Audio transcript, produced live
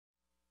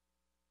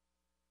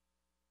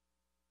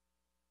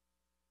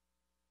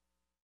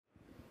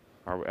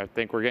I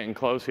think we're getting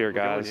close here,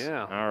 guys.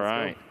 Yeah. All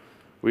right.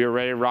 We are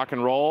ready to rock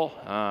and roll.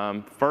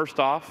 First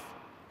off,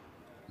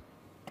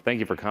 thank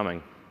you for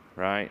coming,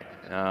 right?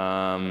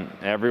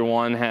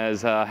 Everyone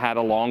has had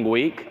a long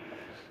week,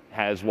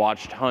 has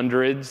watched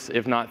hundreds,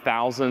 if not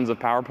thousands, of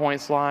PowerPoint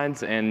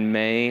slides, and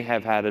may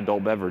have had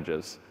adult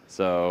beverages.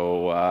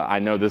 So I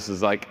know this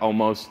is like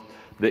almost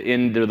the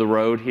end of the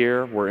road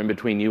here. We're in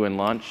between you and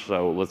lunch,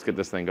 so let's get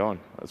this thing going.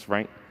 That's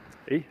Frank.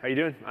 Hey, how you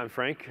doing? I'm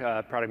Frank,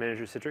 product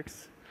manager at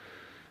Citrix.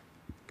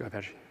 Go ahead,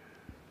 Patrick.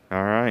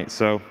 All right,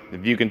 so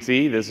if you can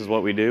see, this is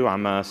what we do.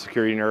 I'm a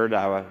security nerd.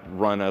 I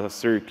run a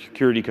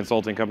security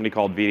consulting company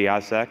called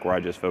VDISec, where I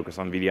just focus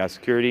on VDI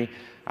security.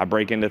 I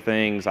break into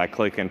things, I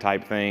click and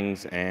type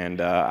things,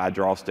 and I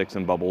draw sticks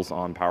and bubbles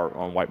on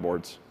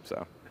whiteboards.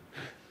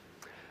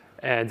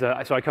 And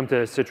so I come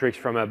to Citrix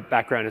from a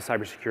background in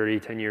cybersecurity,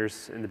 10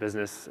 years in the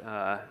business,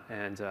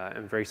 and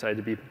I'm very excited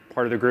to be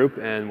part of the group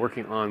and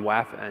working on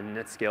WAF and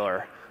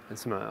NetScaler, and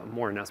some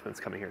more announcements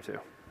coming here too.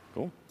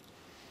 Cool.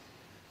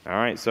 All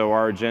right, so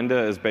our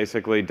agenda is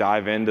basically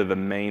dive into the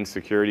main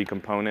security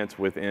components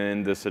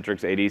within the Citrix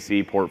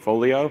ADC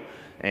portfolio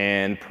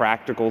and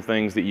practical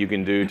things that you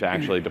can do to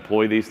actually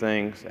deploy these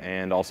things,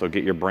 and also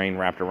get your brain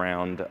wrapped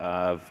around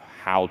of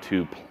how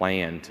to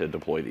plan to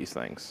deploy these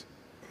things.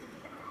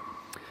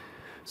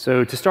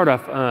 So to start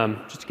off,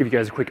 just to give you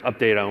guys a quick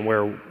update on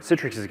where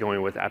Citrix is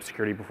going with app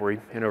security before we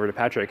hand over to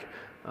Patrick.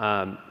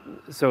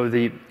 So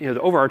the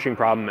overarching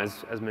problem,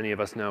 as many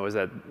of us know, is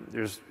that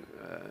there's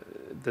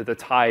the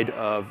tide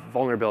of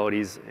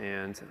vulnerabilities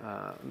and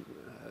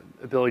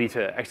ability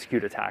to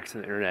execute attacks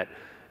on the internet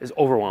is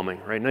overwhelming,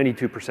 right?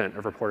 92%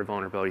 of reported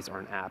vulnerabilities are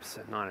in apps,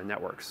 not in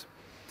networks.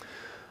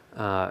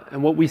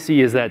 And what we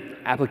see is that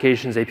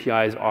applications,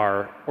 APIs,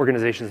 are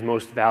organizations'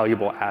 most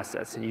valuable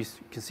assets. And you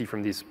can see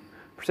from these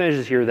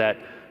percentages here that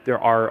there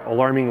are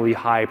alarmingly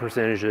high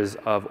percentages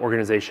of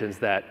organizations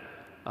that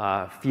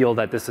feel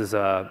that this is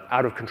an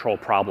out-of-control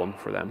problem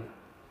for them.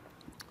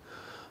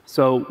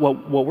 So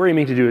what we're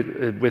aiming to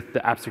do with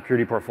the app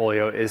security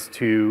portfolio is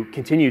to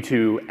continue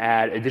to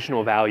add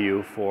additional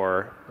value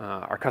for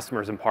our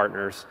customers and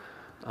partners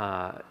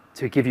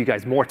to give you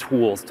guys more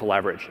tools to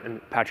leverage.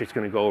 And Patrick's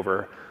going to go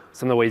over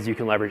some of the ways you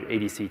can leverage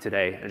ADC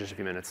today in just a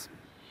few minutes.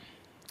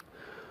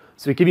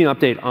 So to give you an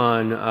update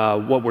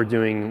on what we're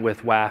doing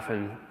with WAF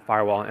and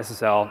Firewall and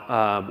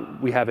SSL,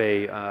 we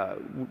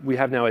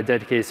have now a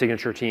dedicated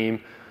signature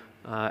team.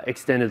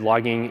 Extended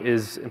logging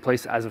is in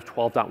place as of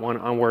 12.1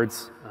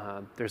 onwards.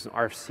 There's an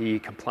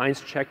RFC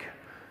compliance check.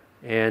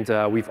 And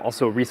we've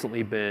also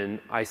recently been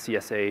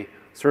ICSA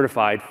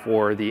certified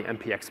for the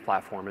MPX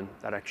platform, and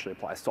that actually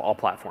applies to all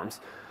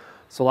platforms.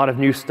 So a lot of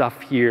new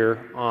stuff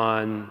here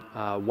on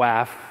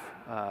WAF,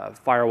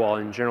 Firewall,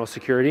 and general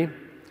security.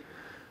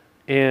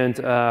 And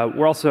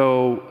we're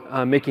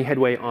also making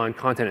headway on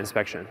content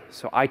inspection.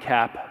 So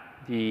ICAP,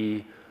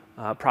 the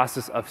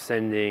process of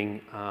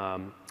sending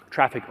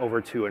traffic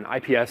over to an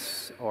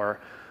IPS or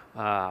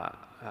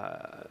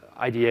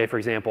IDA, for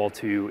example,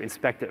 to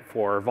inspect it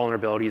for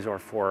vulnerabilities or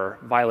for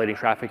violating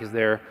traffic, is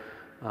there.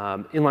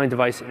 Inline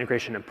device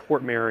integration and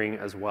port mirroring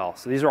as well.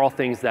 So these are all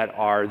things that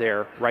are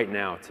there right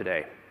now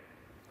today.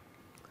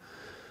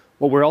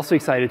 What we're also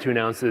excited to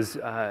announce is,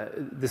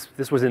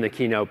 this was in the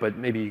keynote, but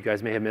maybe you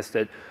guys may have missed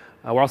it.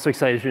 We're also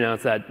excited to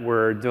announce that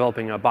we're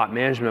developing a bot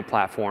management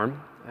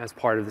platform as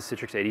part of the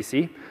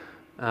Citrix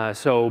ADC.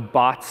 So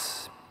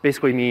bots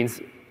basically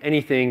means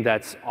anything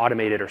that's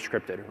automated or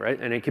scripted, right?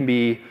 And it can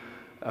be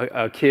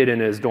a kid in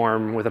his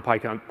dorm with a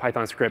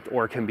Python script,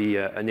 or it can be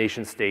a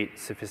nation-state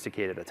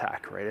sophisticated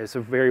attack, right? It's a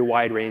very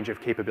wide range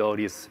of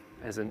capabilities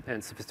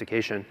and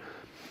sophistication.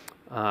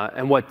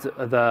 And what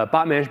the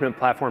bot management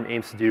platform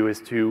aims to do is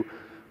to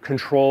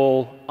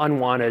control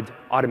unwanted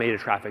automated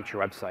traffic to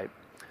your website.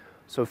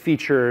 So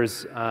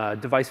features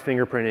device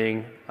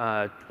fingerprinting,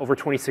 over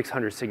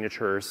 2,600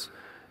 signatures,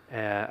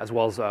 as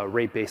well as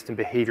rate-based and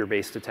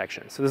behavior-based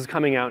detection. So this is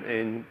coming out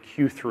in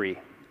Q3.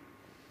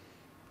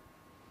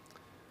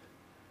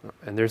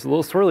 And there's a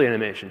little swirly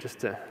animation just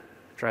to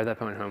drive that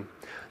point home.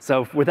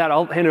 So with that,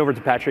 I'll hand it over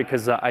to Patrick,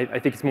 because I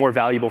think it's more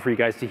valuable for you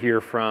guys to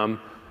hear from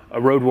a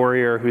road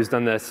warrior who's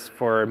done this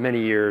for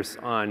many years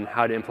on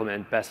how to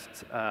implement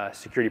best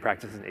security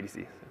practices in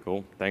ADC.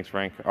 Cool, thanks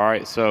Frank. All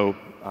right, so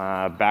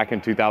back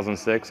in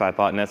 2006, I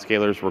thought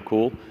NetScalers were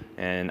cool,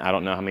 and I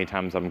don't know how many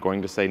times I'm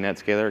going to say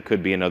NetScaler. It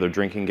could be another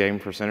drinking game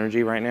for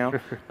Synergy right now.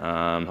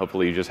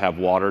 Hopefully you just have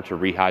water to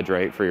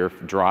rehydrate for your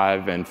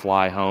drive and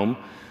fly home.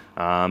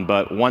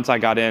 But once I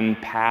got in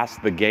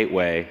past the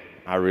gateway,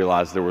 I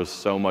realized there was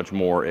so much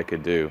more it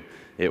could do.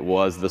 It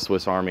was the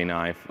Swiss Army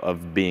knife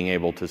of being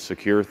able to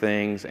secure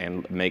things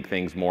and make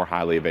things more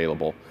highly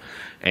available.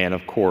 And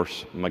of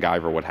course,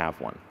 MacGyver would have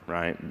one,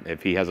 right?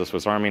 If he has a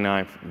Swiss Army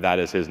knife, that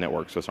is his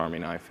network Swiss Army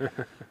knife.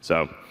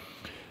 So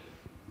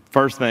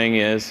first thing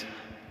is,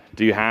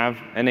 do you have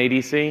an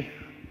ADC?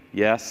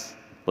 Yes.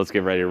 Let's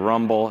get ready to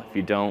rumble. If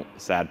you don't,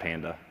 sad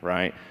panda,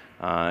 right?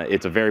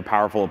 It's a very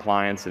powerful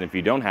appliance, and if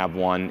you don't have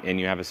one and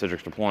you have a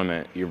Citrix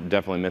deployment, you're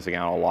definitely missing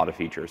out on a lot of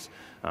features,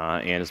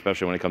 and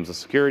especially when it comes to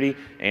security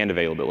and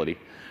availability.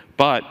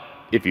 But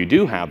if you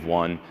do have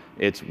one,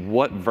 it's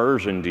what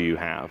version do you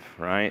have,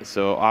 right?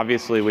 So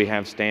obviously we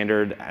have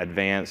standard,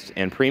 advanced,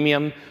 and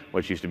premium,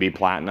 which used to be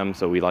platinum,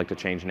 so we like to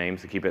change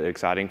names to keep it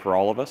exciting for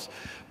all of us.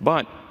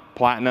 But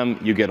platinum,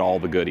 you get all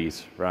the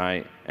goodies,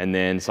 right? And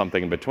then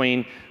something in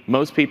between.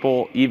 Most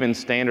people, even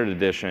standard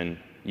edition,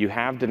 you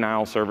have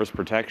denial service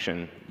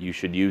protection, you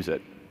should use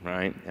it,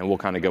 right? And we'll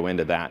kind of go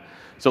into that.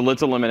 So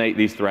let's eliminate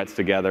these threats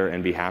together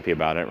and be happy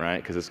about it, right?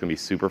 Because it's going to be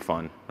super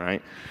fun,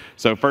 right?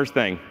 So first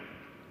thing,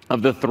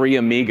 of the three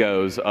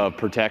amigos of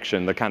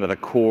protection, the kind of the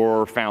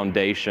core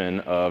foundation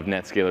of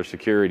NetScaler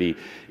security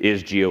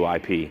is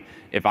GeoIP.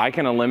 If I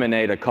can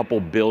eliminate a couple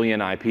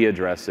billion IP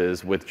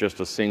addresses with just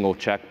a single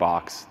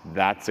checkbox,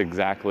 that's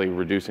exactly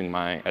reducing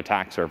my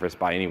attack surface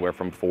by anywhere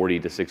from 40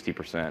 to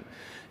 60%.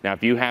 Now,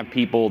 if you have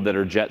people that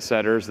are jet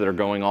setters that are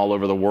going all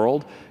over the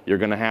world, you're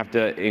going to have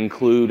to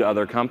include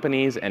other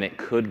companies, and it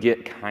could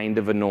get kind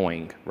of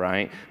annoying,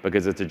 right?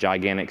 Because it's a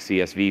gigantic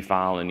CSV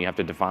file, and you have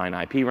to define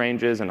IP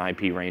ranges, and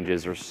IP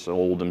ranges are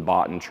sold and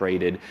bought and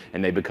traded,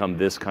 and they become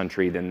this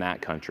country, then that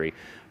country.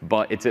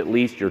 But it's at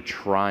least you're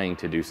trying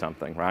to do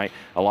something, right?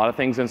 A lot of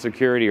things in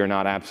security are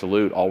not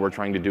absolute. All we're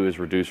trying to do is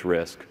reduce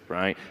risk,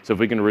 right? So if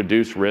we can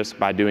reduce risk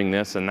by doing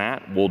this and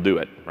that, we'll do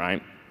it,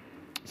 right?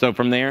 So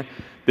from there,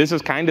 this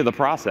is kind of the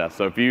process.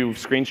 So if you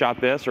screenshot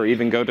this or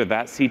even go to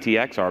that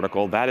CTX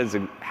article, that is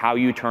how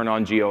you turn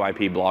on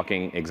GeoIP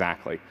blocking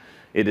exactly.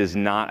 It is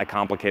not a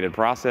complicated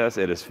process.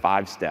 It is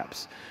 5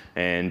 steps.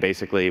 And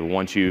basically,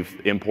 once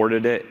you've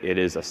imported it, it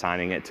is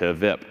assigning it to a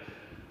VIP.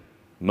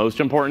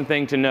 Most important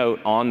thing to note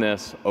on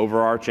this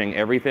overarching,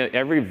 every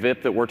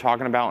VIP that we're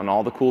talking about and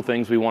all the cool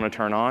things we want to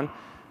turn on,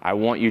 I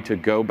want you to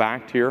go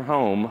back to your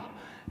home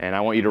and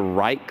I want you to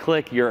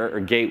right-click your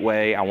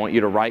gateway. I want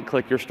you to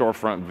right-click your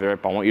storefront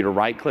VIP. I want you to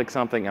right-click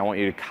something. I want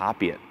you to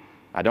copy it.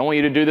 I don't want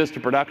you to do this to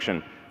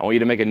production. I want you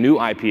to make a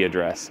new IP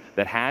address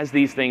that has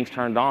these things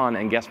turned on,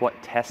 and guess what?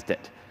 Test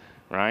it,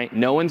 right?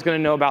 No one's going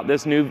to know about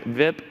this new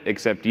VIP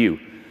except you.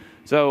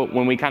 So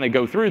when we kind of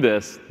go through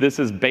this, this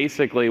is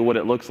basically what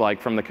it looks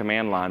like from the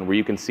command line, where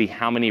you can see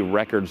how many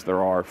records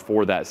there are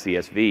for that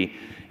CSV.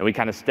 And we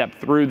kind of step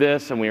through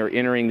this, and we are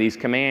entering these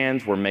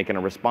commands. We're making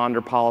a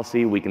responder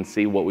policy. We can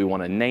see what we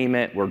want to name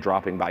it. We're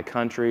dropping by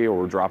country, or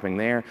we're dropping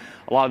there.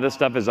 A lot of this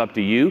stuff is up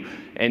to you.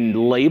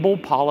 And label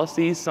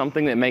policies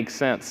something that makes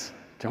sense.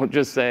 Don't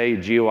just say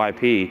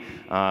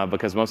GeoIP,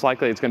 because most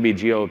likely it's going to be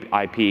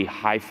GeoIP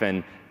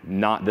hyphen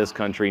not this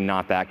country,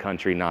 not that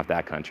country, not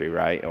that country,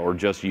 right? Or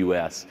just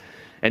US.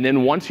 And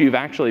then once you've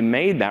actually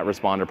made that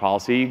responder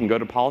policy, you can go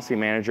to Policy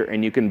Manager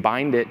and you can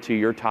bind it to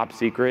your top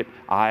secret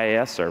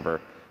IIS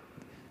server.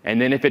 And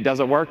then if it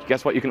doesn't work,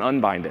 guess what? You can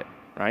unbind it,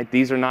 right?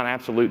 These are not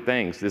absolute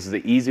things. This is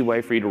an easy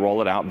way for you to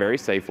roll it out very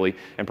safely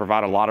and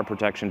provide a lot of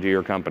protection to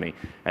your company.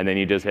 And then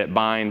you just hit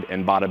bind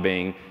and bada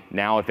bing.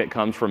 Now if it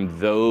comes from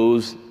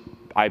those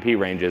IP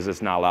ranges,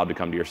 it's not allowed to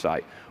come to your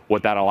site.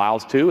 What that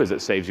allows too is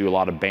it saves you a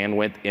lot of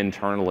bandwidth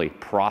internally,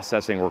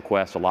 processing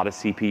requests, a lot of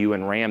CPU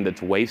and RAM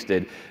that's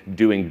wasted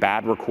doing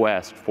bad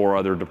requests for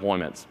other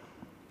deployments.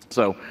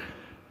 So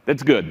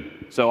that's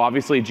good. So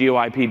obviously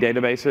GeoIP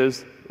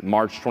databases,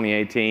 March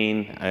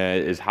 2018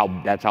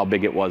 that's how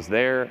big it was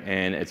there,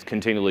 and it's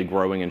continually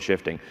growing and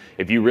shifting.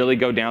 If you really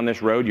go down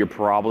this road, you're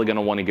probably going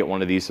to want to get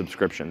one of these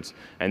subscriptions,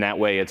 and that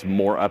way it's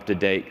more up to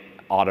date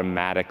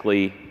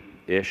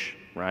automatically-ish,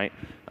 right?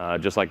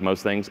 Just like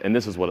most things, and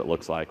this is what it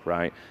looks like,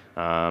 right?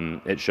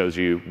 It shows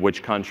you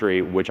which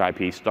country, which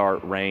IP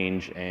start,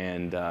 range,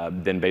 and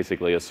then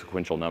basically a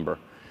sequential number.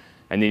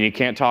 And then you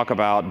can't talk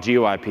about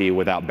GeoIP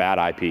without bad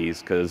IPs,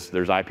 because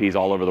there's IPs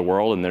all over the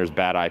world and there's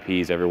bad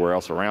IPs everywhere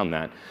else around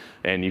that.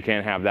 And you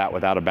can't have that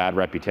without a bad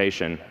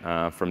reputation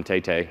from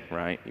Tay-Tay,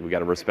 right? We got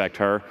to respect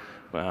her.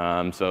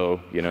 So,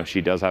 you know,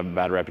 she does have a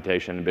bad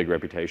reputation, a big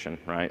reputation,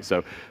 right?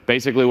 So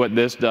basically what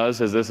this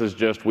does is this is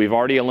just, we've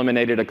already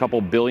eliminated a couple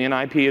billion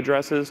IP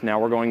addresses. Now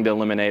we're going to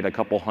eliminate a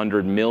couple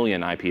 100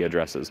 million IP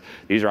addresses.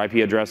 These are IP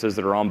addresses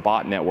that are on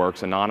bot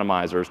networks,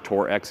 anonymizers,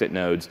 Tor exit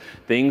nodes,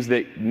 things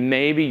that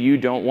maybe you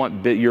don't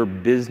want your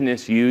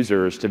business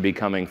users to be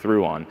coming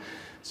through on.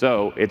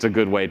 So it's a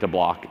good way to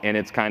block, and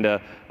it's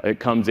it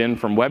comes in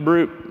from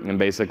webroot, and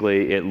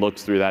basically it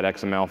looks through that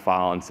XML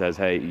file and says,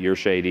 hey, you're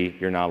shady,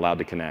 you're not allowed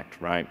to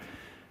connect, right?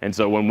 And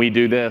so when we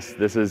do this,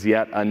 this is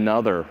yet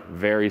another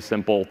very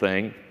simple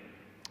thing,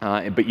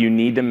 but you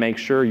need to make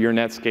sure your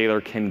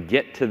NetScaler can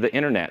get to the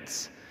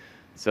internets.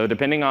 So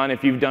depending on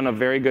if you've done a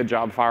very good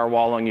job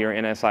firewalling your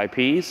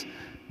NSIPs,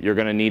 you're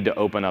going to need to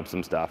open up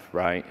some stuff,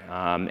 right?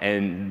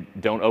 And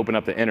don't open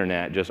up the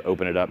internet, just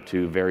open it up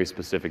to very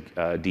specific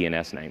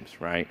DNS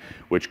names, right?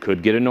 Which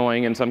could get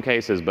annoying in some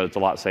cases, but it's a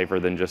lot safer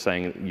than just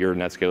saying your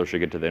NetScaler should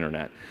get to the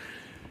internet.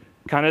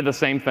 Kind of the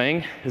same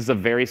thing. This is a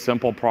very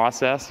simple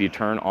process. You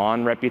turn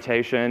on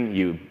reputation,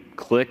 you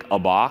click a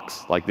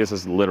box, like this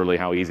is literally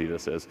how easy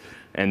this is,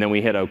 and then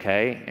we hit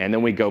OK, and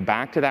then we go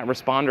back to that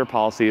responder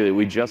policy that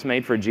we just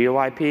made for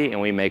GeoIP, and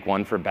we make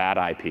one for bad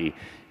IP,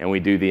 and we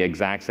do the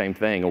exact same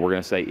thing, and we're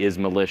going to say is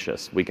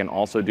malicious. We can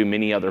also do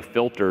many other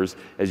filters,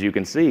 as you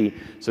can see,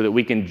 so that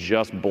we can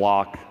just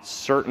block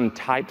certain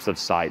types of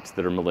sites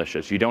that are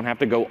malicious. You don't have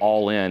to go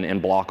all in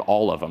and block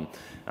all of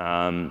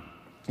them.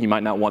 You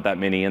might not want that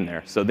many in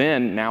there. So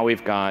then now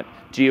we've got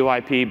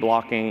GeoIP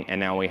blocking, and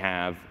now we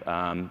have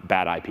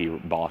bad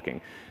IP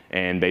blocking.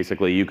 And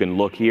basically, you can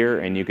look here,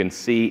 and you can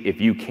see if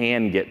you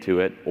can get to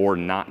it or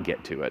not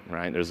get to it,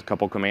 right? There's a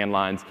couple command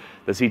lines.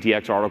 The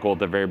CTX article at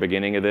the very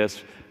beginning of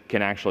this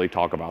can actually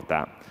talk about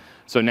that.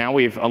 So now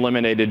we've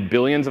eliminated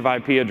billions of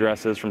IP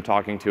addresses from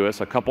talking to us,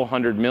 a couple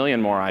 100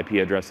 million more IP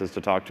addresses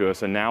to talk to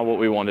us, and now what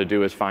we want to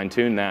do is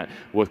fine-tune that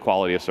with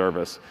quality of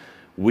service.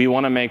 We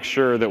want to make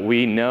sure that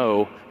we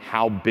know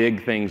how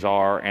big things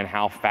are and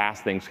how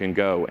fast things can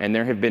go. And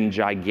there have been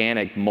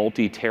gigantic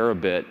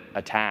multi-terabit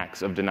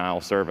attacks of denial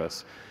of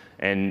service.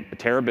 And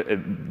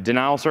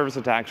denial of service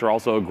attacks are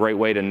also a great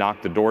way to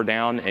knock the door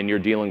down, and you're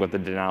dealing with the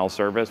denial of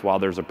service while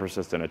there's a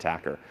persistent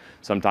attacker.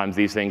 Sometimes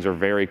these things are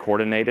very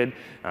coordinated.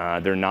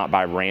 They're not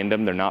by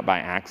random. They're not by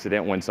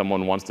accident. When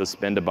someone wants to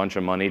spend a bunch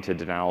of money to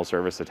denial of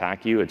service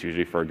attack you, it's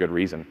usually for a good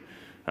reason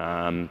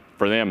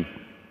for them.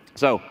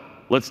 So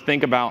let's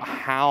think about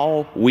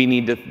how we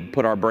need to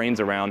put our brains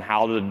around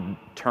how to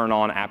turn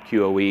on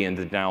AppQoE and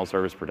denial of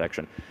service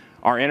protection.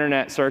 Our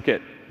internet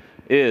circuit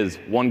is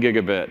 1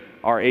 gigabit.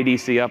 Our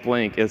ADC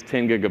uplink is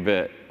 10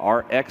 gigabit.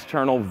 Our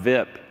external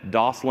VIP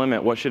DOS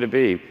limit, what should it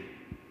be?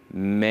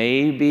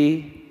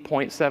 Maybe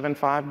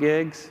 0.75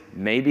 gigs,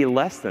 maybe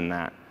less than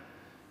that.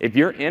 If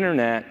your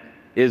internet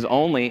is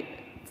only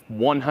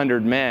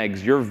 100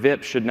 megs, your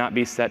VIP should not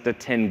be set to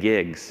 10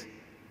 gigs.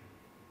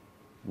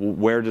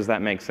 Where does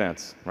that make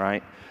sense,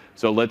 right?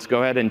 So let's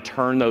go ahead and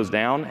turn those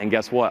down, and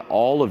guess what?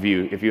 All of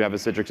you, if you have a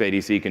Citrix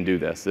ADC, can do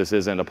this. This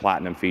isn't a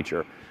platinum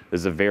feature.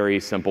 This is a very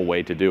simple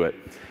way to do it.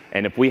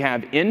 And if we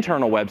have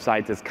internal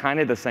websites, it's kind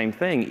of the same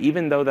thing.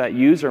 Even though that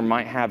user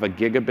might have a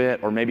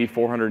gigabit or maybe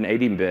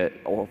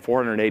 480 or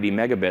 480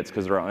 megabits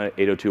because they're on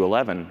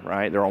 802.11,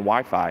 right? They're on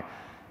Wi-Fi.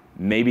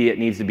 Maybe it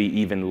needs to be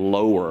even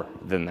lower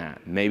than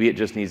that. Maybe it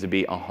just needs to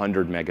be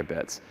 100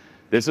 megabits.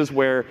 This is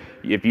where,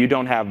 if you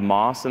don't have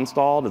MOS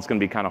installed, it's going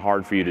to be kind of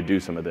hard for you to do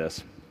some of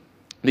this.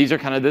 This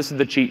is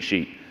the cheat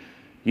sheet.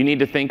 You need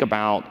to think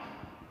about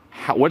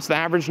what's the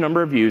average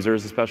number of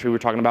users, especially we're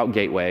talking about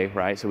gateway,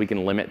 right? So we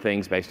can limit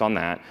things based on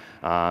that.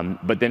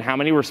 But then how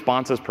many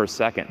responses per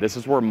second? This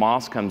is where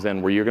MOS comes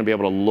in, where you're going to be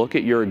able to look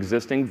at your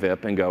existing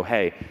VIP and go,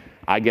 hey,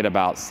 I get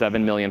about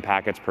 7 million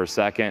packets per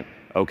second.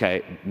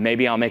 OK,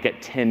 maybe I'll make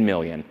it 10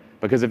 million.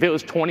 Because if it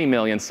was 20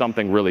 million,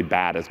 something really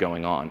bad is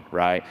going on,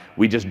 right?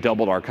 We just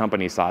doubled our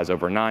company size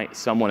overnight.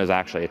 Someone is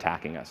actually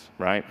attacking us,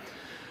 right?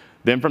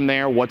 Then from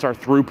there, what's our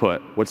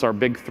throughput? What's our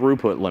big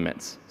throughput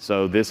limits?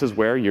 So this is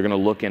where you're going to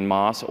look in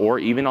MOS, or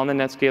even on the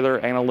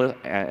NetScaler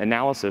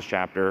analysis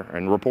chapter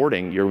and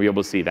reporting, you'll be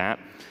able to see that.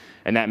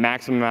 And that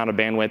maximum amount of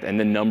bandwidth and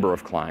the number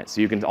of clients.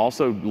 So you can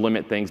also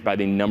limit things by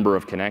the number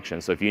of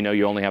connections. So if you know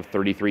you only have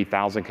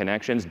 33,000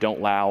 connections, don't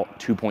allow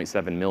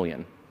 2.7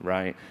 million,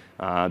 right?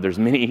 There's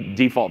many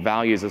default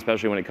values,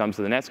 especially when it comes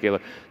to the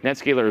NetScaler.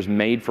 NetScaler is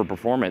made for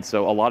performance,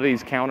 so a lot of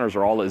these counters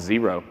are all at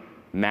 0.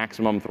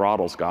 Maximum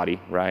throttle, Scotty,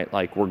 right?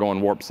 Like we're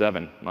going warp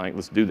 7. Like,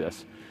 let's do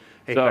this.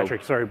 Hey,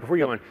 Patrick, sorry, before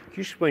you go on, can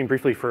you explain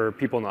briefly for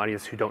people in the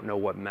audience who don't know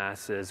what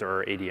MAS is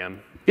or ADM?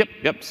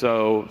 Yep.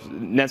 So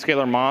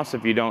NetScaler MOS,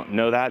 if you don't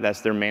know that, that's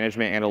their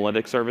management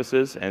analytics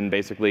services. And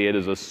basically, it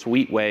is a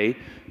sweet way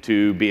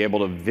to be able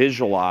to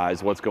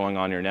visualize what's going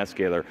on in your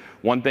NetScaler.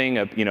 One thing,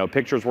 a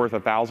picture's worth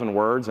 1,000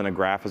 words, and a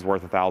graph is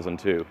worth 1,000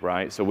 too,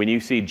 right? So when you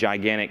see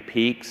gigantic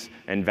peaks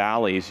and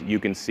valleys, you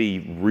can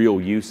see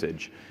real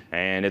usage.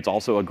 And it's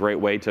also a great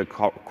way to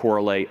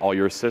correlate all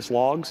your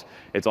syslogs.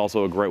 It's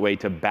also a great way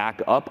to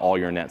back up all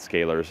your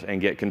NetScalers and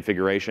get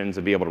configurations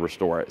and be able to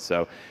restore it.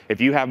 So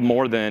if you have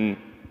more than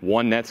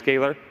one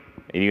NetScaler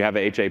and you have a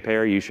HA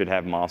pair, you should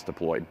have MOS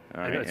deployed.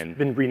 Right? It's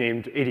been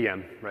renamed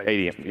ADM, right?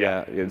 ADM,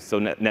 yeah. So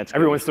NetScaler.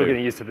 Everyone's still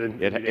getting used to the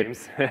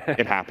names.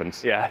 It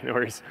happens. Yeah, no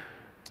worries.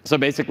 So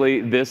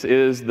basically, this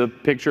is the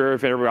picture.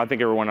 I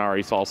think everyone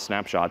already saw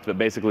snapshots, but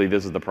basically,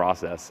 this is the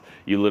process.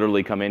 You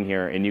literally come in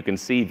here, and you can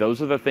see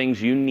those are the things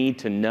you need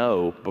to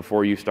know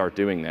before you start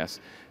doing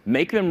this.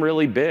 Make them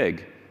really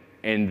big,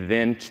 and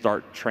then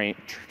start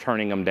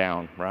turning them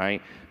down,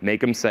 right?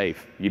 Make them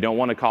safe. You don't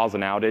want to cause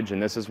an outage, and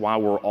this is why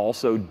we're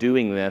also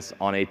doing this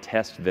on a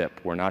test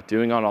VIP. We're not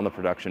doing it on the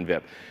production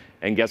VIP.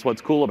 And guess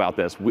what's cool about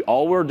this?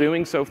 All we're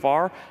doing so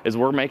far is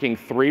we're making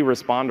 3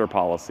 responder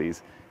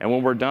policies. And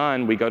when we're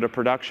done, we go to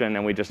production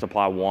and we just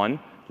apply 1,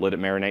 let it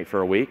marinate for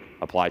a week,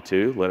 apply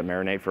 2, let it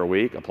marinate for a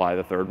week, apply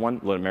the 3rd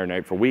one, let it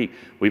marinate for a week.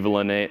 We've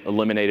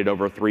eliminated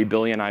over 3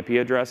 billion IP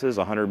addresses,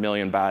 100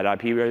 million bad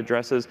IP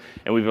addresses,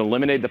 and we've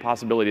eliminated the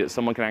possibility that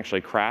someone can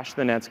actually crash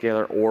the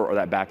NetScaler or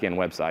that back-end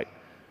website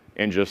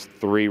in just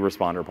 3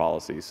 responder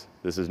policies.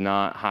 This is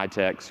not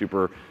high-tech,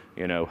 super,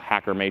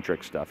 hacker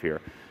matrix stuff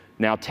here.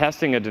 Now,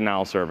 testing a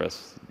denial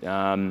service.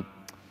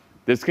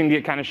 This can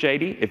get kind of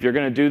shady. If you're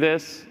going to do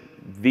this,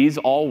 these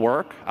all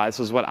work. This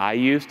is what I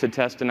use to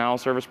test denial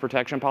service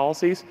protection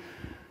policies.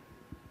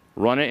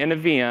 Run it in a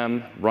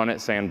VM, run it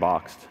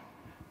sandboxed.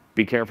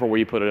 Be careful where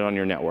you put it on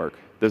your network.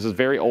 This is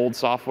very old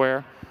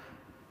software.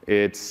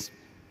 It's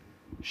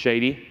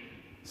shady,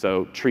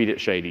 so treat it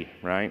shady,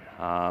 right?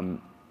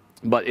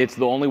 But it's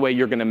the only way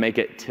you're going to make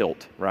it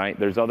tilt, right?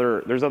 There's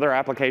other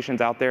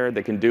applications out there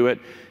that can do it.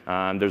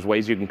 There's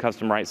ways you can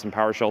custom write some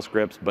PowerShell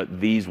scripts,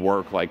 but these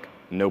work like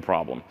no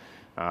problem.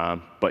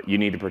 But you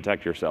need to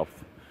protect yourself.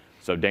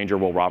 So danger,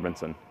 Will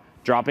Robinson.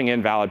 Dropping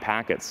invalid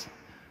packets.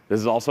 This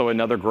is also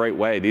another great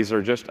way. These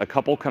are just a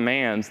couple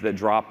commands that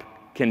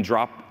can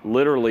drop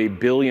literally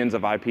billions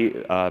of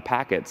IP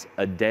packets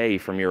a day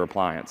from your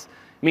appliance.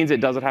 It means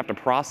it doesn't have to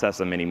process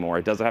them anymore.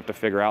 It doesn't have to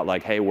figure out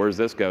like, hey, where's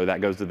this go?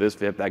 That goes to this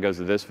VIP, that goes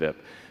to this VIP.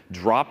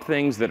 Drop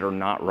things that are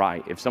not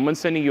right. If someone's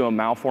sending you a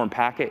malformed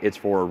packet, it's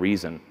for a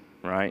reason,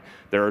 right?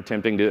 They're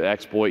attempting to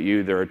exploit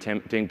you. They're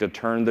attempting to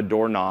turn the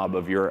doorknob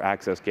of your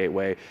access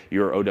gateway,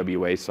 your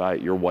OWA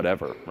site, your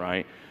whatever,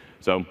 right?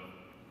 So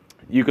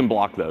you can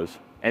block those.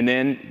 And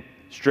then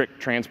strict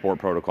transport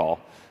protocol.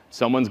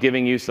 Someone's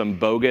giving you some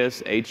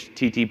bogus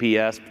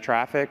HTTPS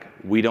traffic.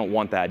 We don't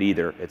want that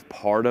either. It's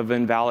part of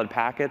invalid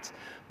packets,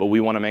 but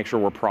we want to make sure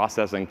we're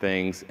processing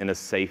things in a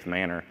safe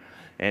manner.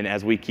 And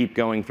as we keep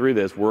going through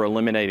this, we're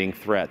eliminating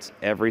threats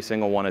every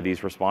single one of these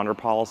responder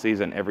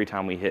policies and every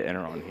time we hit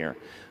enter on here.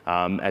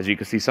 As you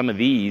can see, some of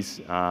these,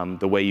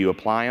 the way you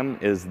apply them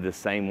is the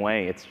same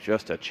way. It's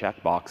just a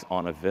checkbox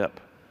on a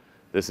VIP.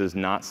 This is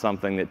not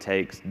something that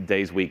takes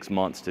days, weeks,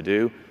 months to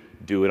do.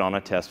 Do it on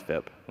a test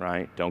VIP,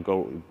 right? Don't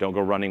go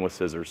running with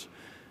scissors.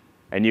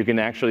 And you can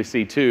actually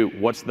see too,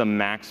 what's the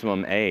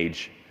maximum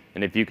age?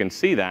 And if you can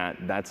see that,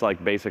 that's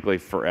like basically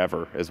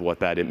forever is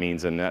what it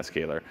means in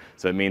NetScaler.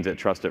 So it means it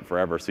trusts it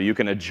forever. So you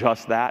can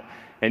adjust that.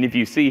 And if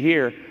you see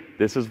here,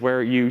 this is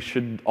where you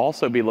should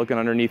also be looking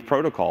underneath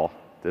protocol.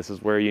 This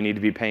is where you need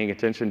to be paying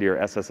attention to your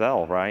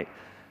SSL, right?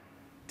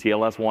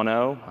 TLS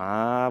 1.0,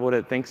 I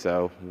wouldn't think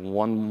so.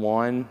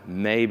 1.1,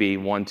 maybe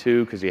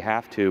 1.2, because you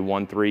have to.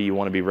 1.3, you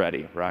want to be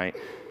ready, right?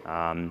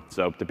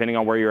 So depending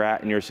on where you're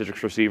at in your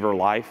Citrix receiver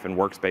life and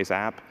workspace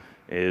app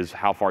is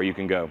how far you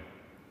can go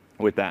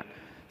with that.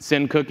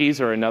 SYN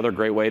cookies are another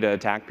great way to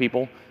attack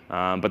people.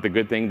 But the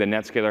good thing, the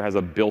NetScaler has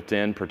a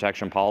built-in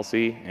protection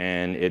policy,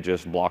 and it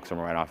just blocks them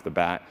right off the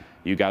bat.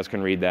 You guys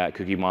can read that.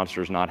 Cookie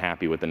Monster's not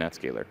happy with the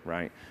NetScaler,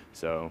 right?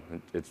 So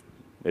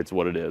it's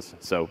what it is.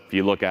 So if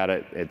you look at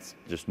it, it's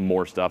just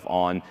more stuff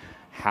on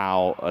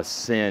how a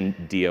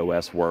SYN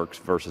DOS works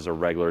versus a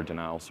regular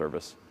denial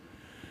service.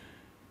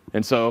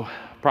 And so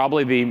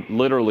probably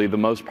literally the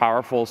most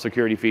powerful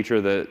security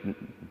feature that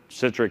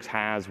Citrix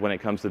has when it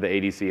comes to the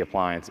ADC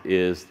appliance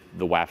is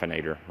the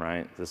WAFinator,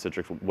 right? The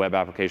Citrix Web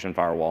Application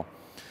Firewall.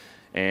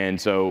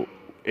 And so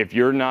if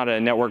you're not a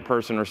network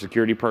person or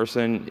security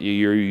person, you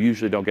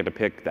usually don't get to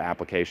pick the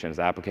applications.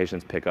 The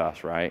applications pick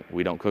us, right?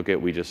 We don't cook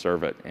it, we just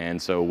serve it. And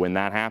so when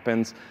that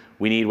happens,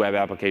 we need Web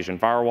Application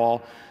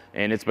Firewall.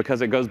 And it's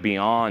because it goes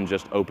beyond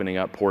just opening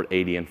up port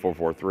 80 and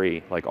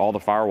 443. Like all the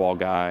firewall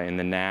guy and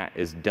the NAT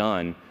is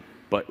done,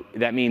 but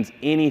that means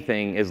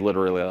anything is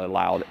literally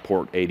allowed at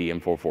port 80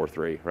 and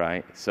 443,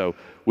 right? So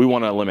we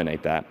want to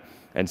eliminate that.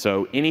 And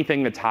so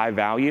anything that's high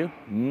value,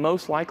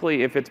 most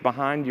likely if it's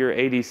behind your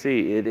ADC,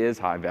 it is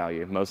high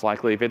value. Most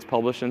likely if it's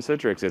published in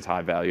Citrix, it's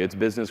high value. It's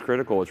business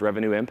critical, it's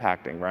revenue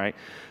impacting, right?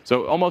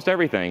 So almost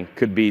everything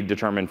could be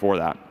determined for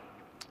that.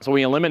 So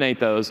we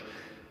eliminate those,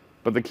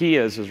 but the key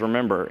is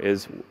remember,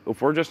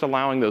 if we're just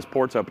allowing those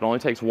ports up, it only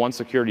takes one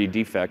security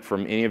defect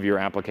from any of your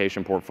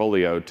application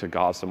portfolio to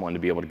cause someone to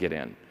be able to get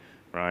in,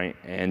 right?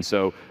 And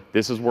so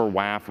this is where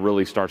WAF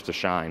really starts to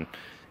shine.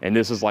 And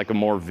this is like a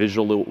more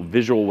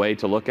visual way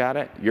to look at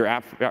it.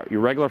 Your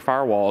regular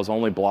firewall is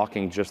only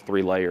blocking just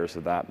 3 layers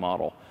of that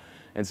model.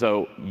 And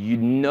so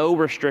no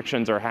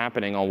restrictions are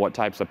happening on what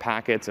types of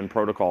packets and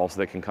protocols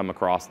that can come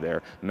across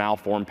there.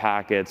 Malformed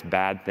packets,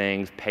 bad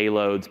things,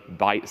 payloads,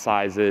 byte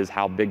sizes,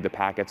 how big the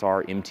packets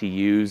are,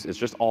 MTUs, it's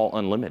just all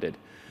unlimited.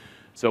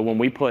 So when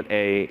we put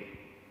a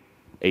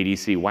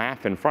ADC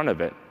WAF in front of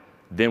it,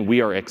 then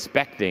we are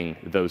expecting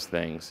those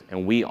things,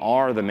 and we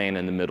are the man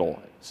in the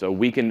middle. So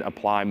we can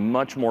apply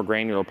much more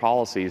granular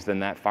policies than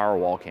that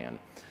firewall can.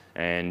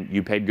 And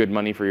you paid good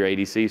money for your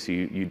ADC, so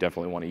you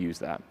definitely want to use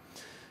that.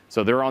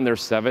 So they're on their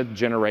 7th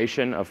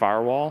generation of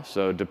firewall.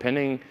 So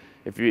depending,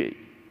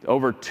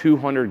 over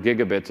 200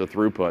 gigabits of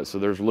throughput, so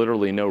there's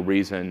literally no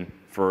reason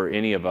for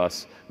any of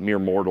us mere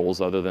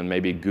mortals other than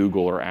maybe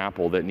Google or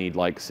Apple that need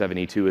like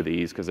 72 of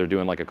these because they're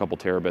doing like a couple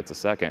terabits a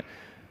second.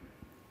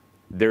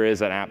 There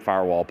is an app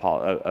firewall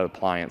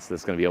appliance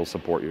that's going to be able to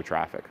support your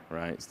traffic,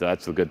 right? So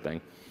that's the good thing.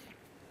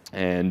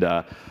 And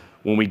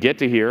when we get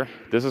to here,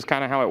 this is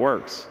kind of how it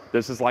works.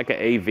 This is like an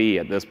AV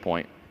at this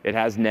point. It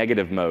has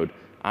negative mode.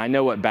 I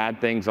know what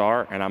bad things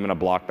are, and I'm going to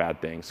block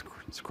bad things.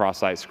 It's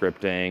cross-site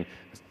scripting,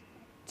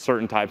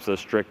 certain types of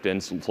strict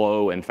and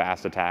slow and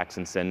fast attacks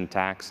and SYN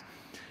attacks.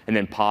 And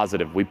then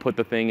positive, we put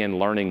the thing in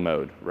learning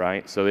mode,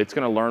 right? So it's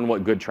going to learn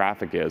what good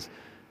traffic is.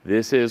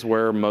 This is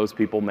where most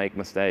people make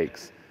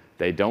mistakes.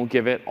 They don't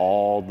give it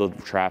all the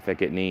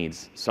traffic it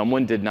needs.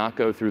 Someone did not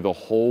go through the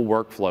whole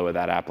workflow of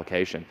that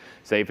application.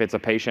 Say if it's a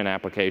patient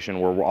application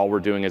where all we're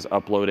doing is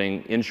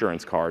uploading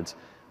insurance cards,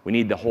 we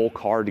need the whole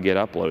card to get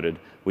uploaded.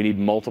 We need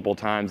multiple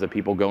times of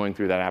people going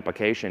through that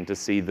application to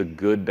see the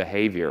good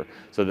behavior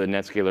so that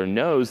NetScaler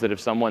knows that if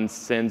someone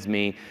sends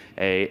me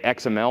a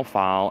XML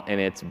file and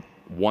it's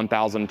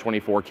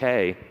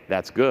 1024K,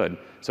 that's good.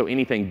 So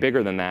anything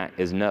bigger than that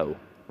is no,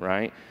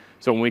 right?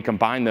 So when we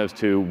combine those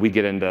two, we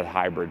get into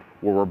hybrid,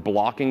 where we're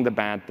blocking the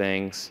bad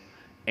things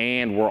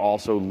and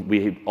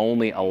we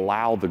only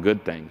allow the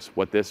good things.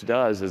 What this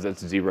does is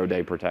it's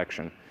 0-day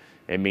protection.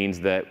 It means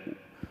that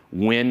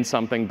when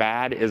something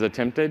bad is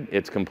attempted,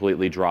 it's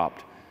completely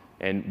dropped.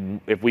 And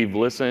if we've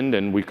listened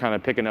and we're kind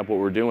of picking up what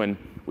we're doing,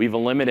 we've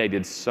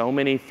eliminated so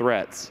many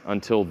threats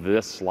until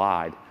this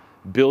slide.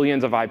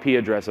 Billions of IP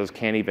addresses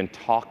can't even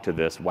talk to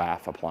this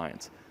WAF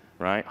appliance,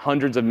 right?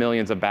 Hundreds of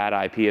millions of bad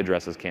IP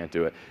addresses can't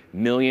do it.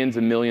 Millions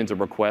and millions of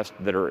requests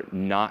that are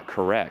not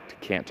correct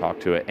can't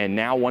talk to it. And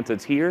now once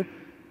it's here,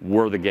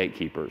 we're the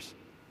gatekeepers.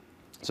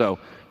 So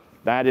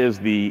that is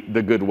the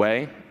good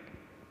way.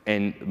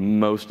 And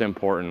most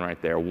important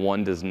right there,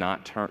 one does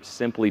not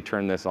simply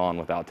turn this on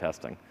without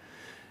testing.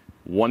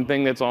 One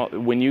thing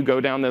when you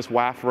go down this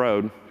WAF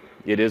road,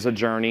 it is a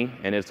journey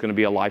and it's going to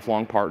be a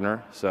lifelong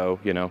partner. So,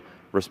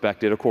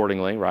 respect it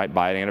accordingly, right?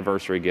 Buy it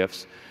anniversary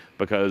gifts.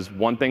 Because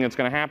one thing that's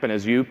going to happen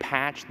is you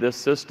patch this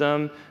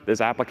system,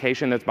 this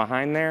application that's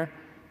behind there,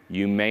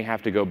 you may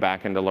have to go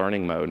back into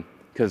learning mode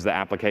because the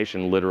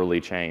application literally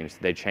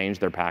changed. They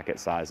changed their packet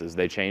sizes,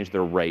 they changed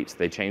their rates,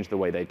 they changed the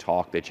way they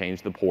talk, they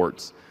changed the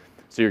ports.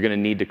 So you're going to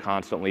need to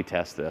constantly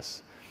test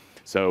this.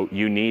 So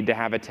you need to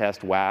have a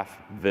test WAF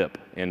VIP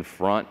in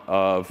front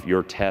of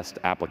your test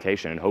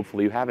application. And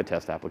hopefully you have a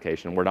test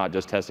application. We're not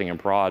just testing in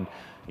prod,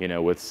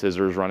 with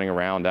scissors running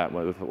around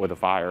with a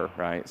fire,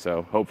 right?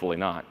 So hopefully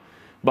not.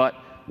 But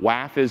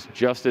WAF is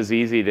just as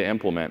easy to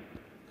implement.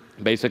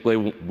 Basically,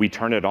 we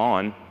turn it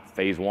on,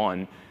 phase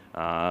 1,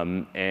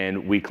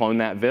 and we clone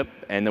that VIP,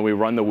 and then we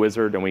run the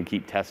wizard and we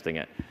keep testing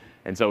it.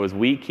 And so as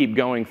we keep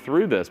going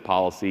through this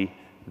policy,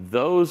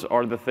 those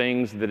are the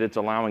things that it's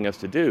allowing us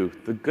to do.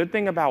 The good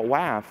thing about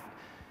WAF,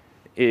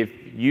 if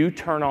you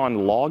turn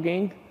on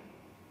logging,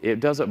 it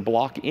doesn't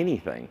block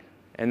anything.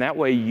 And that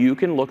way you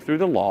can look through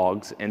the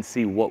logs and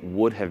see what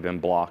would have been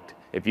blocked.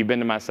 If you've been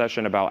to my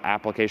session about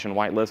application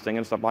whitelisting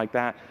and stuff like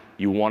that,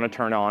 you want to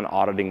turn on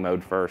auditing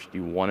mode first.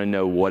 You want to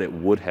know what it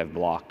would have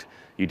blocked.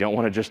 You don't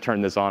want to just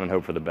turn this on and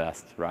hope for the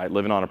best, right?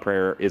 Living on a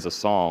prayer is a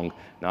song,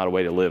 not a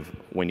way to live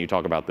when you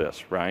talk about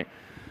this, right?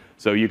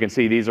 So you can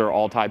see these are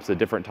all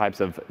different types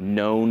of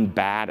known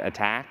bad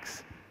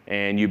attacks,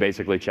 and you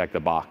basically check the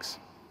box.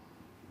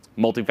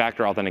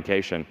 Multifactor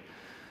authentication.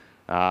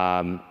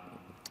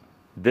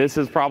 This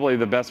is probably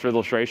the best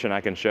illustration I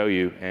can show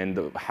you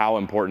and how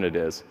important it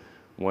is.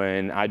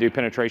 When I do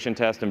penetration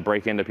tests and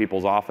break into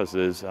people's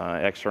offices,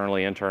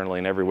 externally, internally,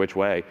 and every which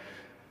way,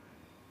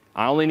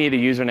 I only need a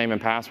username and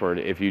password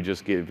if you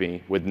just give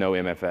me with no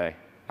MFA.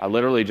 I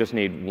literally just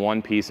need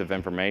one piece of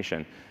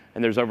information.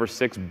 And there's over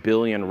 6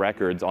 billion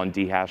records on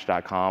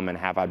dhash.com and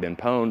have I been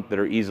pwned that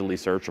are easily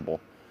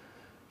searchable.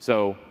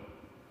 So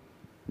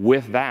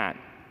with that,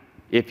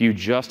 if you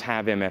just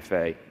have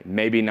MFA,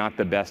 maybe not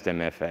the best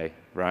MFA,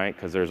 right?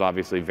 Because there's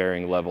obviously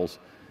varying levels.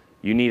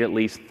 You need at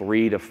least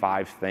 3 to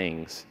 5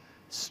 things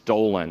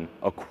stolen,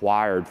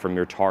 acquired from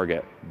your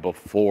target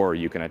before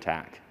you can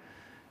attack.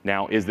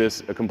 Now, is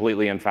this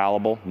completely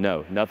infallible?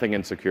 No, nothing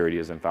in security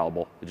is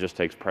infallible. It just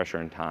takes pressure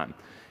and time.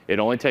 It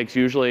only takes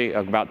usually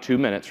about 2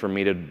 minutes for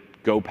me to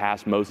go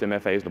past most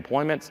MFA's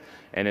deployments,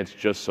 and it's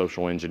just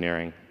social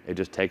engineering. It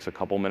just takes a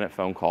couple-minute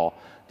phone call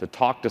to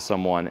talk to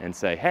someone and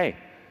say, hey,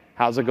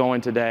 how's it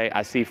going today?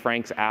 I see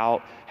Frank's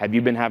out. Have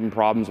you been having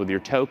problems with your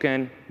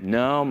token?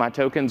 No, my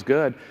token's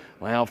good.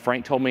 Well,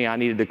 Frank told me I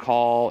needed to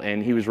call,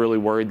 and he was really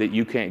worried that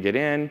you can't get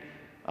in.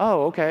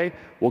 Oh, okay.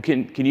 Well,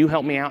 can you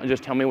help me out and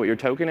just tell me what your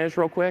token is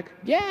real quick?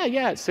 Yeah,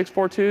 it's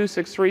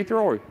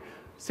 642-633.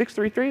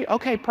 633?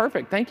 Okay,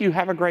 perfect. Thank you.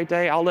 Have a great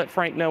day. I'll let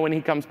Frank know when he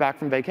comes back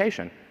from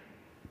vacation.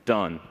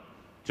 Done.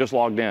 Just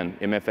logged in.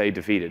 MFA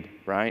defeated,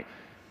 right?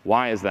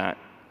 Why is that?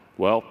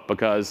 Well,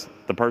 because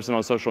the person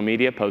on social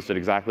media posted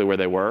exactly where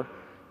they were.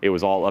 It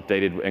was all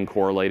updated and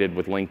correlated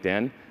with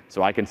LinkedIn.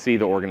 So I can see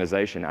the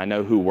organization. I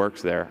know who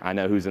works there. I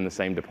know who's in the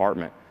same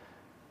department.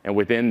 And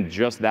within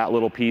just that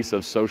little piece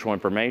of social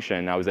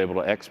information, I was able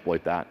to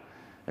exploit that.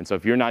 And so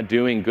if you're not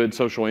doing good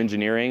social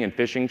engineering and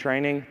phishing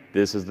training,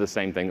 this is the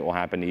same thing that will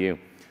happen to you.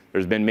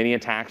 There's been many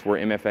attacks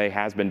where MFA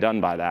has been done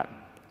by that.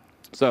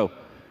 So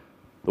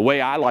the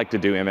way I like to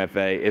do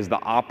MFA is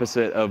the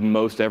opposite of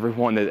most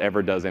everyone that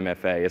ever does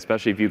MFA,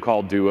 especially if you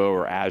call Duo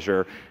or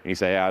Azure and you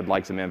say, I'd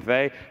like some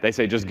MFA. They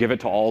say, just give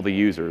it to all the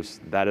users.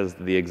 That is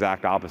the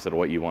exact opposite of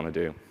what you want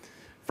to do.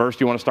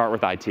 First, you want to start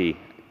with IT.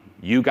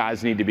 You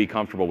guys need to be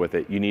comfortable with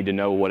it. You need to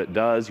know what it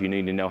does. You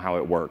need to know how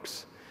it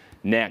works.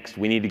 Next,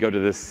 we need to go to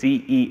the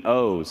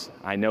CEOs.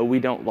 I know we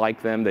don't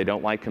like them, they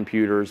don't like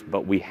computers,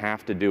 but we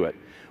have to do it.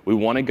 We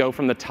want to go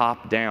from the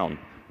top down,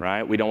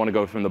 right? We don't want to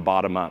go from the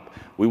bottom up.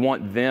 We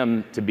want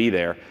them to be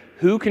there.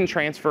 Who can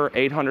transfer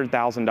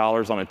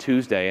 $800,000 on a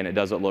Tuesday and it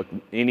doesn't look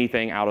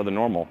anything out of the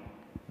normal?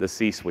 The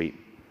C-suite,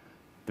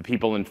 the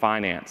people in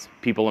finance,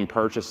 people in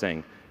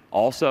purchasing.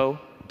 Also,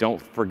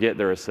 don't forget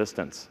their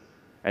assistants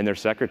and their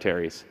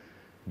secretaries.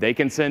 They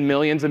can send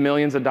millions and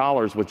millions of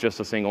dollars with just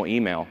a single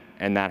email,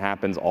 and that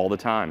happens all the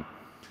time.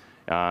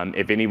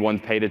 If anyone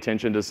paid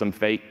attention to some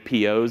fake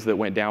POs that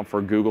went down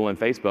for Google and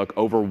Facebook,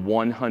 over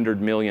 $100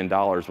 million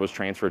was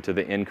transferred to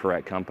the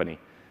incorrect company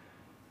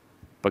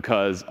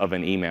because of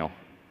an email.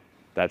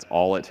 That's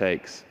all it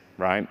takes,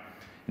 right?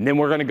 And then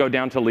we're going to go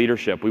down to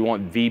leadership. We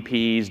want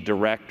VPs,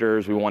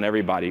 directors, we want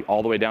everybody,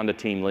 all the way down to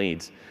team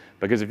leads.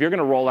 Because if you're going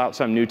to roll out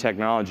some new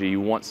technology,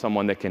 you want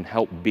someone that can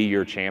help be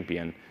your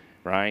champion,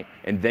 right?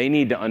 And they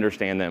need to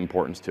understand the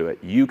importance to it.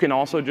 You can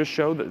also just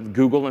show the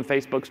Google and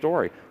Facebook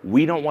story.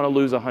 We don't want to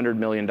lose $100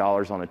 million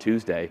on a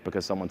Tuesday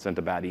because someone sent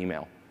a bad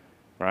email,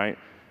 right?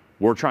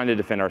 We're trying to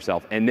defend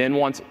ourselves. And then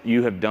once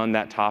you have done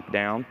that top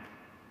down,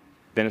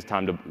 then it's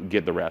time to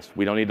get the rest.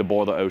 We don't need to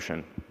boil the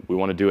ocean. We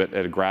want to do it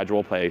at a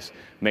gradual pace,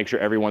 make sure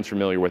everyone's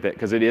familiar with it,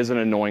 because it is an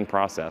annoying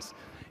process.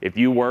 If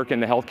you work in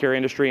the healthcare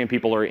industry and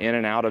people are in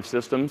and out of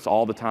systems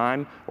all the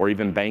time, or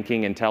even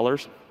banking and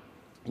tellers,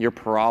 you're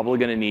probably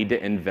going to need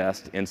to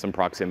invest in some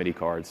proximity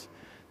cards.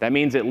 That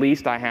means at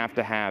least I have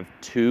to have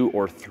 2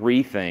 or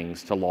 3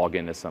 things to log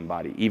into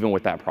somebody, even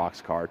with that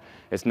prox card.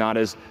 It's not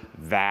as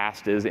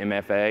vast as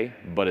MFA,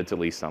 but it's at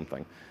least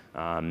something.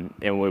 And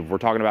if we're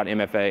talking about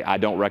MFA, I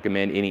don't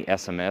recommend any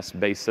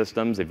SMS-based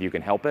systems if you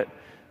can help it,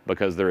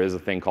 because there is a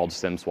thing called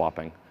SIM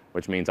swapping,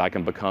 which means I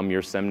can become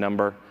your SIM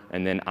number,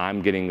 and then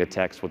I'm getting the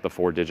text with the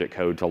 4-digit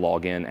code to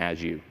log in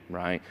as you,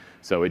 right?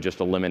 So it just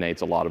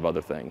eliminates a lot of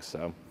other things.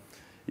 So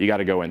you got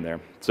to go in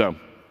there. So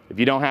if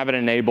you don't have it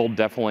enabled,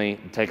 definitely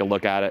take a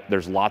look at it.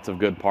 There's lots of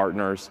good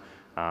partners.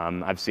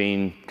 I've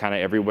seen kind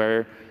of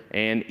everywhere.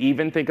 And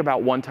even think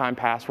about one-time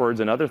passwords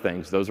and other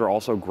things. Those are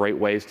also great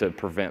ways to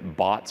prevent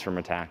bots from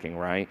attacking,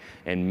 right?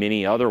 And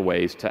many other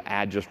ways to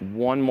add just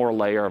one more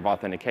layer of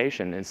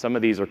authentication. And some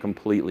of these are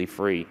completely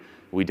free.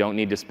 We don't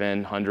need to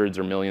spend hundreds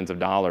or millions of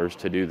dollars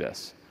to do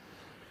this.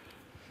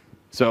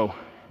 So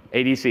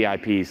ADC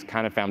IPs,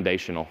 kind of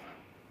foundational.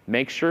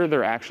 Make sure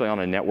they're actually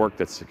on a network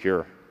that's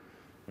secure,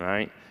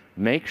 right?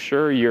 Make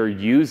sure you're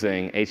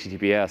using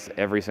HTTPS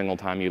every single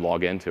time you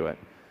log into it.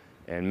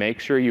 And make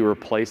sure you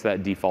replace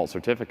that default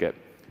certificate.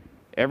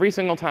 Every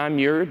single time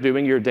you're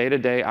doing your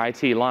day-to-day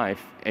IT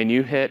life and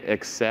you hit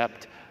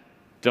accept,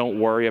 don't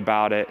worry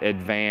about it,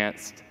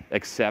 advanced,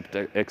 accept,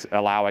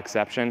 allow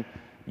exception,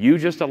 you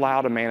just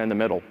allowed a man in the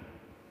middle.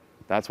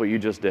 That's what you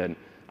just did.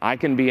 I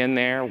can be in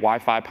there,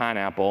 Wi-Fi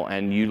Pineapple,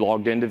 and you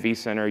logged into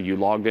vCenter, you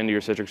logged into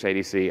your Citrix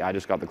ADC, I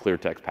just got the clear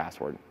text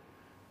password,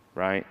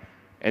 right?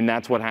 And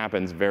that's what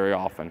happens very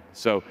often.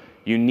 So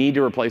you need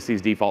to replace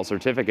these default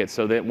certificates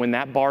so that when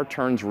that bar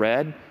turns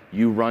red,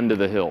 you run to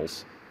the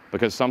hills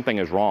because something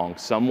is wrong.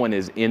 Someone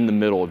is in the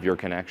middle of your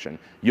connection.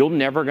 You're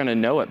never going to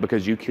know it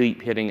because you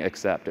keep hitting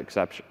accept,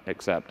 accept,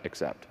 accept,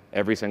 accept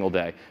every single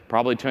day.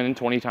 Probably 10,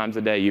 20 times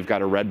a day, you've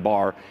got a red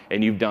bar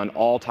and you've done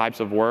all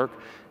types of work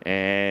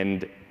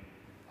and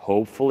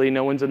hopefully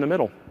no one's in the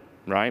middle,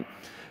 right?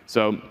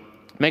 So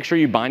make sure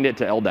you bind it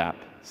to LDAP.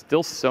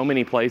 Still so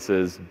many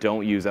places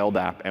don't use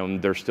LDAP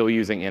and they're still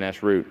using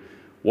NSRoot.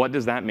 What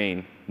does that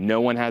mean? No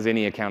one has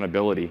any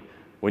accountability.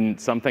 When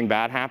something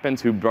bad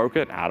happens, who broke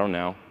it? I don't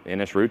know.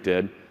 NSRoot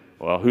did.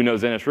 Well, who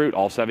knows NSRoot?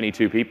 All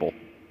 72 people.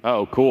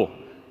 Oh, cool.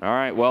 All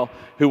right, well,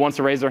 who wants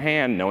to raise their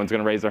hand? No one's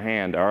going to raise their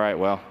hand. All right,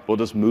 well, we'll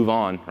just move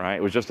on, right?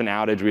 It was just an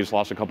outage. We just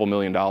lost a couple $1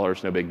 million,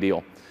 no big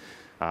deal.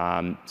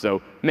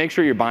 So make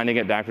sure you're binding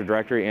it to Active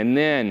Directory, and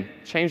then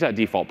change that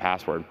default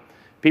password.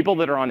 People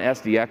that are on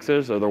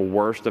SDXs are the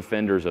worst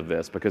offenders of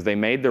this because they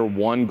made their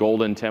one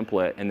golden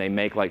template and they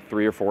make like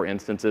 3 or 4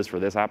 instances for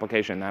this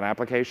application and that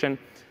application,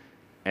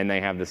 and they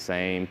have the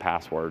same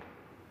password.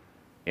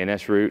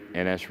 NSRoot,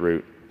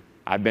 NSRoot.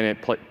 I've been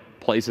at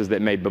places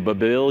that made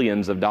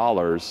billions of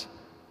dollars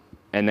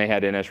and they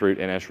had NSRoot,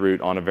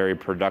 NSRoot on a very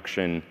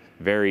production,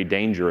 very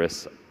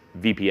dangerous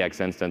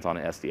VPX instance on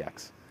an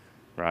SDX,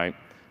 right?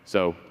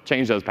 So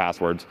change those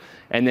passwords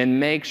and then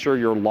make sure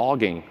you're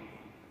logging.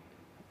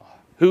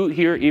 Who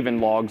here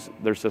even logs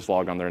their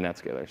syslog on their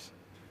NetScalers?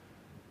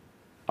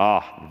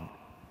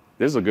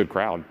 This is a good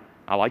crowd.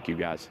 I like you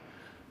guys.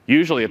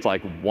 Usually it's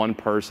like one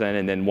person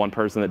and then one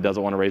person that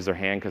doesn't want to raise their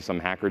hand because some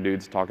hacker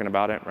dude's talking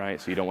about it,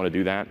 right? So you don't want to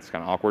do that. It's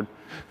kind of awkward.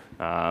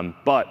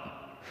 But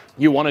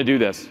you want to do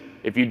this.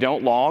 If you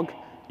don't log,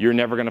 you're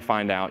never going to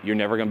find out. You're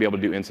never going to be able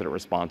to do incident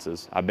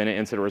responses. I've been at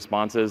incident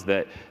responses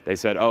that they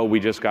said, oh, we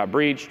just got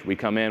breached. We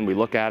come in, we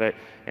look at it,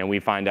 and we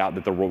find out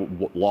that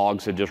the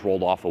logs had just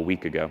rolled off a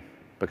week ago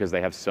because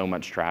they have so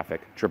much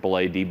traffic.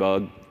 AAA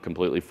debug,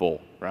 completely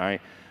full, right?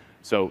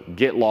 So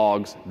get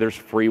logs. There's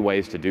free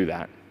ways to do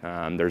that.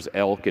 There's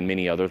ELK and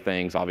many other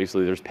things.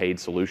 Obviously, there's paid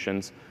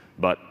solutions,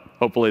 but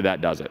hopefully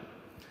that does it.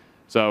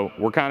 So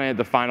we're kind of at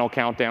the final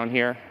countdown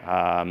here.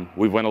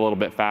 We went a little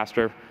bit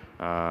faster,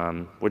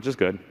 which is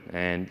good.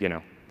 And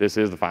this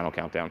is the final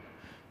countdown.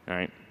 All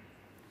right.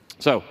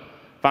 So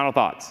final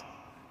thoughts.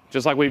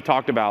 Just like we've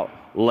talked about,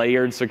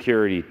 layered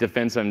security,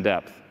 defense in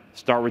depth.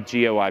 Start with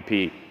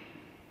GeoIP,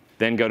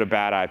 then go to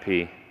bad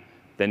IP,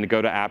 then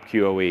go to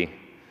AppQoE,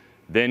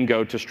 then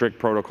go to strict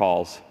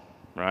protocols,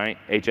 right?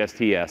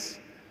 HSTS.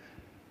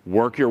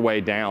 Work your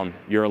way down.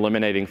 You're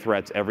eliminating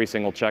threats every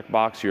single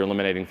checkbox. You're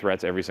eliminating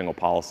threats every single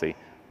policy.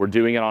 We're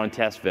doing it on a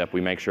test VIP.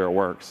 We make sure it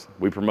works.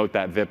 We promote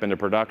that VIP into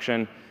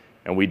production,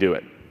 and we do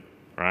it,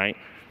 right?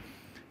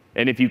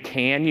 And if you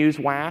can use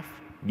WAF,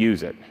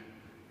 use it.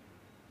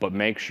 But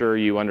make sure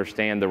you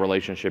understand the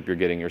relationship you're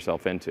getting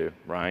yourself into,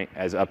 right,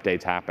 as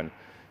updates happen.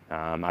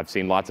 I've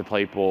seen lots of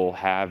people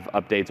have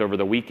updates over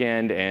the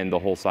weekend and the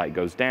whole site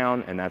goes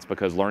down, and that's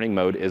because learning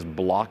mode is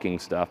blocking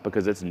stuff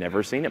because it's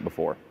never seen it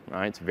before,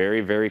 right? It's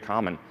very, very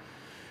common.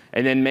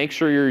 And then make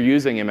sure you're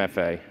using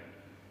MFA.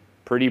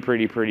 Pretty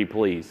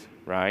please,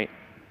 right?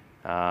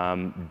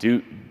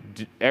 Do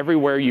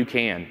everywhere you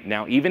can.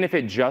 Now, even if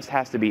it just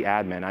has to be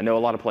admin, I know a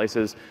lot of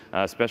places,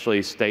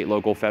 especially state,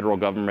 local, federal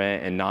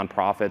government, and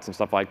nonprofits and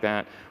stuff like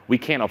that, we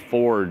can't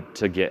afford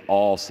to get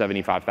all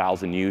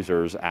 75,000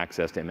 users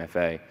access to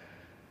MFA.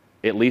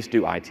 At least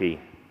do IT.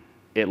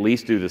 At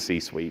least do the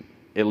C-suite.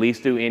 At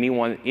least do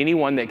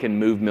anyone that can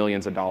move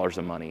millions of dollars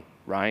of money,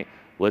 right?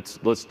 Let's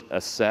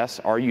assess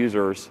our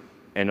users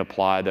and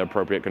apply the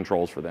appropriate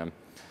controls for them.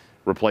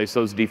 Replace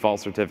those default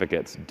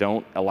certificates.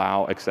 Don't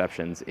allow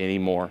exceptions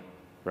anymore,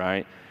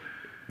 right?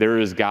 There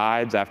is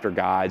guides after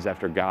guides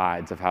after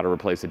guides of how to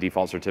replace a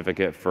default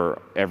certificate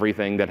for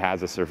everything that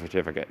has a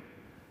certificate.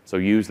 So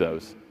use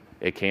those.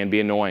 It can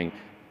be annoying.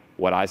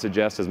 What I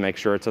suggest is make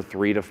sure it's a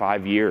 3 to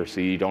 5 years so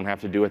you don't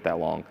have to do it that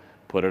long.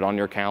 Put it on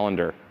your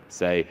calendar.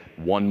 Say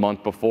 1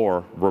 month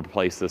before,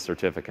 replace this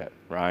certificate,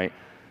 right?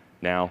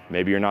 Now,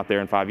 maybe you're not there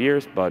in 5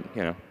 years, but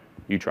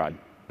you tried,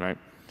 right?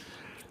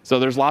 So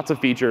there's lots of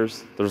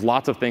features. There's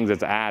lots of things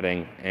it's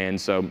adding. And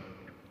so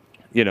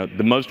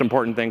the most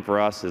important thing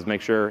for us is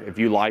make sure if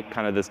you like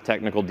kind of this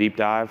technical deep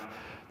dive,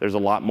 there's a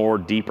lot more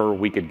deeper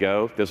we could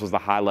go. This was the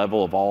high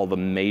level of all the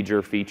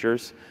major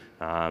features.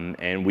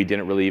 And we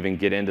didn't really even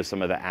get into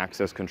some of the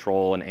access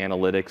control and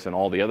analytics and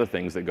all the other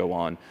things that go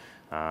on.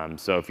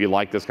 So if you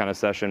like this kind of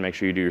session, make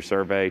sure you do your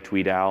survey,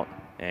 tweet out.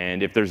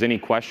 And if there's any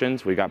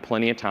questions, we've got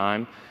plenty of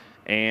time.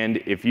 And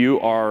if you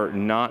are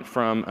not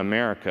from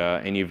America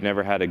and you've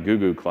never had a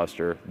Goo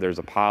cluster, there's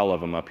a pile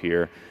of them up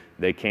here.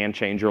 They can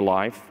change your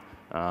life.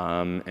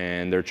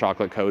 And they're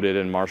chocolate coated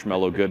and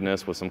marshmallow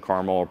goodness with some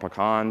caramel or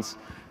pecans.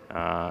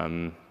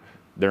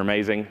 They're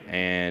amazing.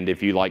 And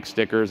if you like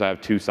stickers, I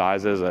have 2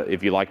 sizes.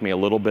 If you like me a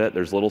little bit,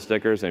 there's little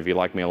stickers. And if you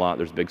like me a lot,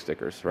 there's big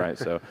stickers, right?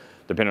 So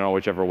depending on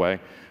whichever way.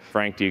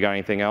 Frank, do you got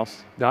anything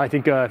else? No, I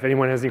think if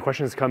anyone has any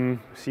questions,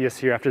 come see us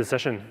here after the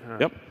session.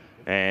 Yep.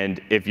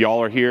 And if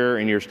y'all are here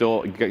and you're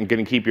still going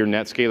to keep your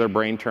NetScaler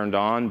brain turned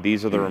on,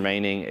 these are the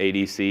remaining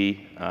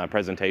ADC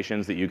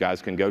presentations that you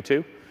guys can go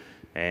to.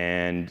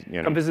 And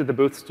come visit the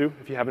booths too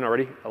if you haven't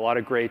already. A lot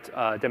of great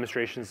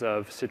demonstrations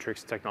of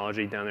Citrix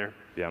technology down there.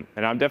 Yeah,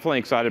 and I'm definitely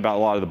excited about a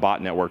lot of the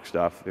bot network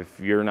stuff. If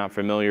you're not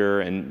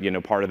familiar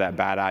and part of that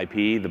bad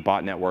IP, the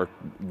bot network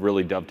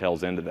really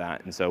dovetails into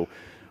that. And so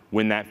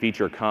when that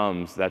feature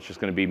comes, that's just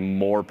going to be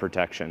more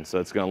protection. So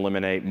it's going to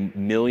eliminate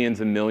millions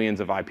and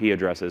millions of IP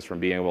addresses from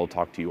being able to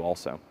talk to you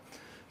also.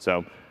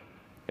 So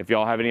if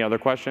y'all have any other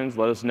questions,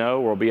 let us know.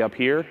 We'll be up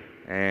here,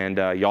 and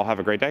y'all have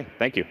a great day.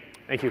 Thank you.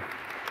 Thank you.